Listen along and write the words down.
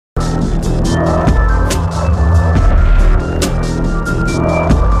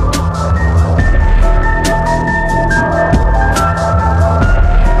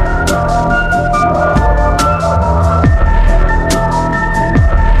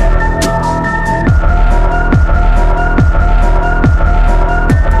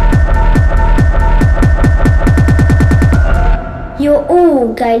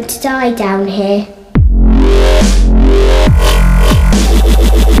going to die down here.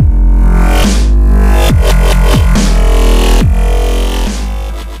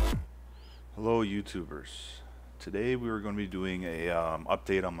 Hello YouTubers. Today we were going to be doing a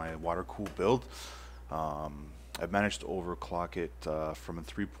update on my water cool build. I've managed to overclock it from a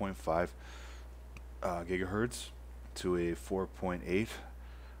 3.5 gigahertz to a 4.8.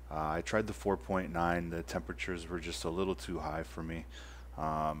 I tried the 4.9. The temperatures were just a little too high for me.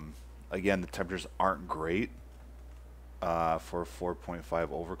 Again, the temperatures aren't great for 4.5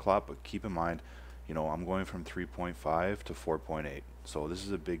 overclock, but keep in mind, you know, I'm going from 3.5 to 4.8, so this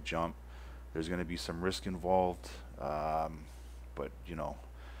is a big jump. There's going to be some risk involved, but you know,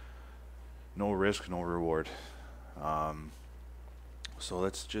 no risk, no reward. So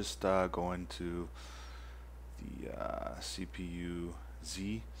let's just go into the CPU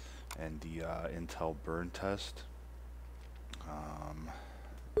Z and the Intel burn test.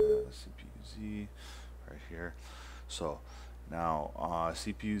 CPU Z right here. So now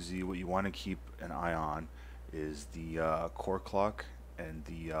CPU Z, what you want to keep an eye on is the core clock and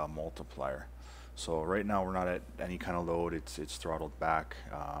the multiplier. So right now we're not at any kind of load, it's throttled back,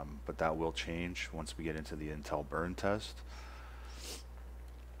 but that will change once we get into the Intel burn test.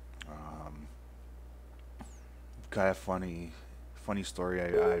 Kind of funny story,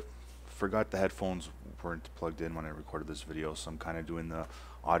 I forgot the headphones weren't plugged in when I recorded this video, so I'm kind of doing the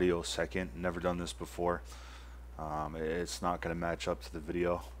audio second. Never done this before. It's not going to match up to the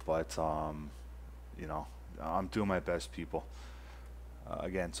video, but you know, I'm doing my best, people.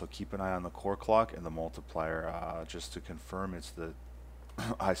 Again, so keep an eye on the core clock and the multiplier. Just to confirm, it's the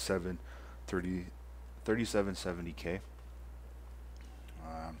i7 3770K.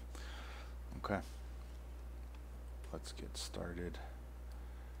 Okay, let's get started.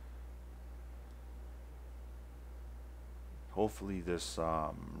 Hopefully this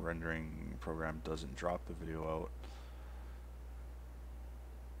rendering program doesn't drop the video out.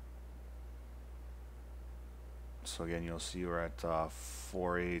 So again, you'll see we're at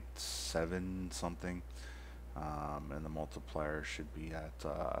 487 something, and the multiplier should be at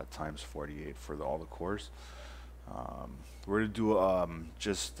times 48 for all the cores. We're going to do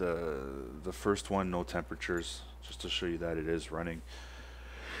just the first one, no temperatures, just to show you that it is running.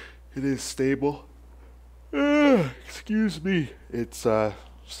 It is stable. Excuse me. It's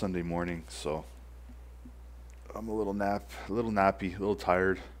Sunday morning, so I'm a little nappy, a little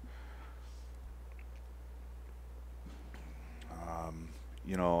tired.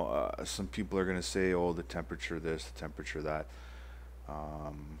 You know, some people are going to say, oh, the temperature this, the temperature that.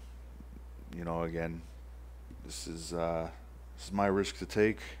 You know, again, this is my risk to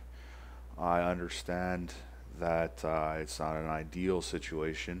take. I understand that it's not an ideal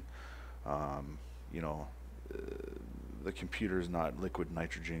situation. You know, the computer is not liquid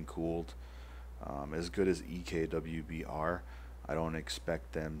nitrogen cooled. As good as EKWB are, I don't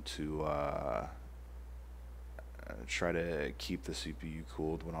expect them to try to keep the CPU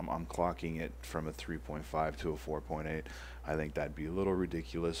cooled when I'm clocking it from a 3.5 to a 4.8. I think that'd be a little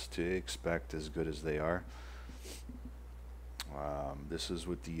ridiculous to expect as good as they are. This is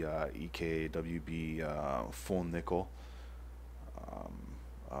with the EKWB full nickel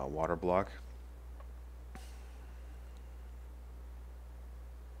water block.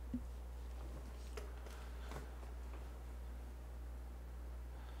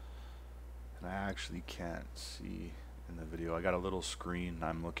 And I actually can't see in the video. I got a little screen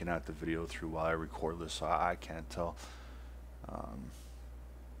I'm looking at the video through while I record this, so I can't tell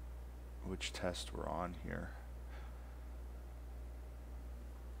which test we're on here.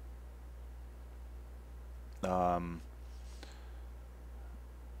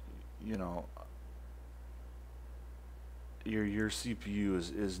 You know, your CPU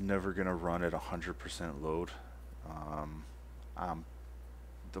is never gonna run at 100% load.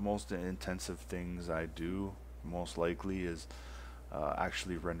 The most intensive things I do most likely is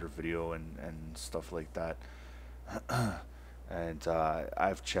actually render video and stuff like that. And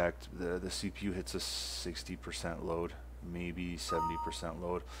I've checked, the CPU hits a 60% load, maybe 70%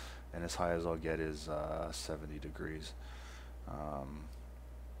 load, and as high as I'll get is 70 degrees.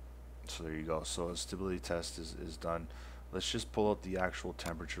 So there you go. So a stability test is done. Let's just pull out the actual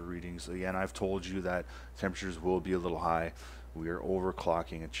temperature readings. Again, I've told you that temperatures will be a little high. We are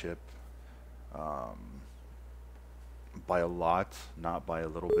overclocking a chip by a lot, not by a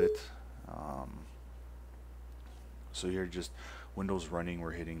little bit. So here, just Windows running,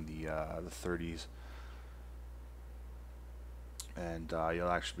 we're hitting the 30s, and you'll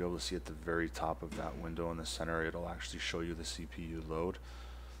actually be able to see at the very top of that window in the center, it'll actually show you the CPU load.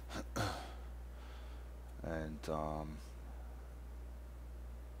 And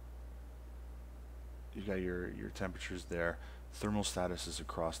you got your temperatures there. Thermal status is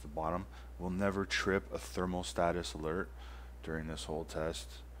across the bottom. We'll never trip a thermal status alert during this whole test.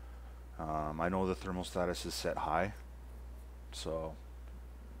 I know the thermal status is set high, so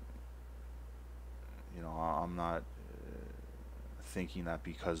you know I'm not thinking that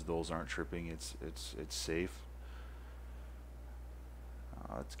because those aren't tripping, it's safe.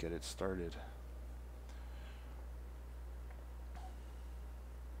 Let's get it started.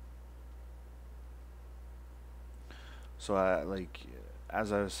 So like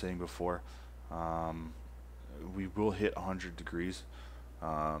as I was saying before, we will hit 100 degrees,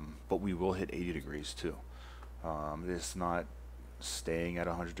 but we will hit 80 degrees too. It's not staying at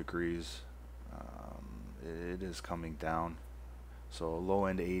 100 degrees. It is coming down. So low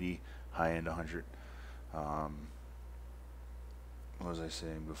end 80, high end 100. What was I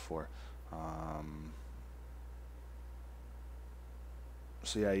saying before?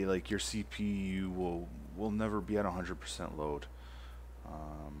 So yeah, like your CPU will never be at 100% load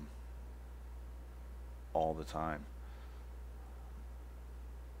all the time.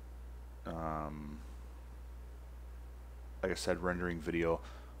 Like I said, rendering video,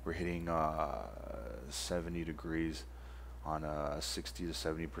 we're hitting 70 degrees on a 60 to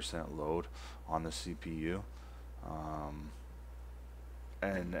 70% load on the CPU,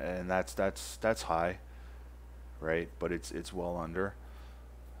 and that's high, right? But it's well under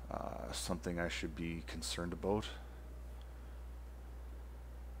something I should be concerned about.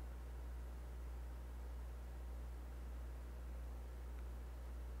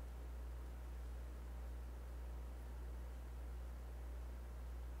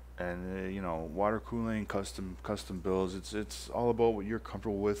 And you know, water cooling, custom builds, it's all about what you're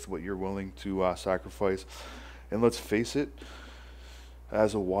comfortable with, what you're willing to sacrifice. And let's face it,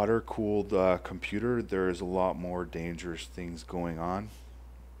 as a water cooled computer, there is a lot more dangerous things going on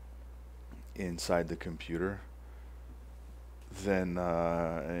inside the computer than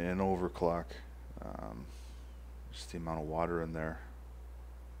an overclock. Just the amount of water in there,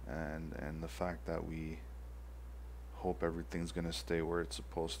 and the fact that we hope everything's gonna stay where it's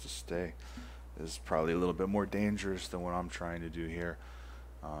supposed to stay is probably a little bit more dangerous than what I'm trying to do here.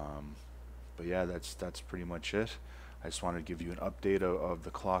 But yeah, that's pretty much it. I just wanted to give you an update of the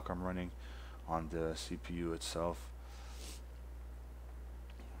clock I'm running on the CPU itself.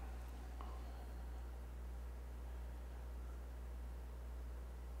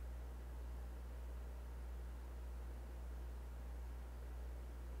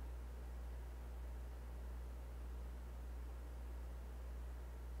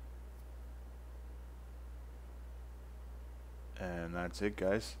 And that's it,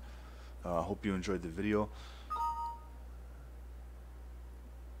 guys. Hope you enjoyed the video.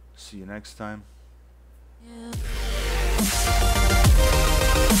 See you next time. Yeah.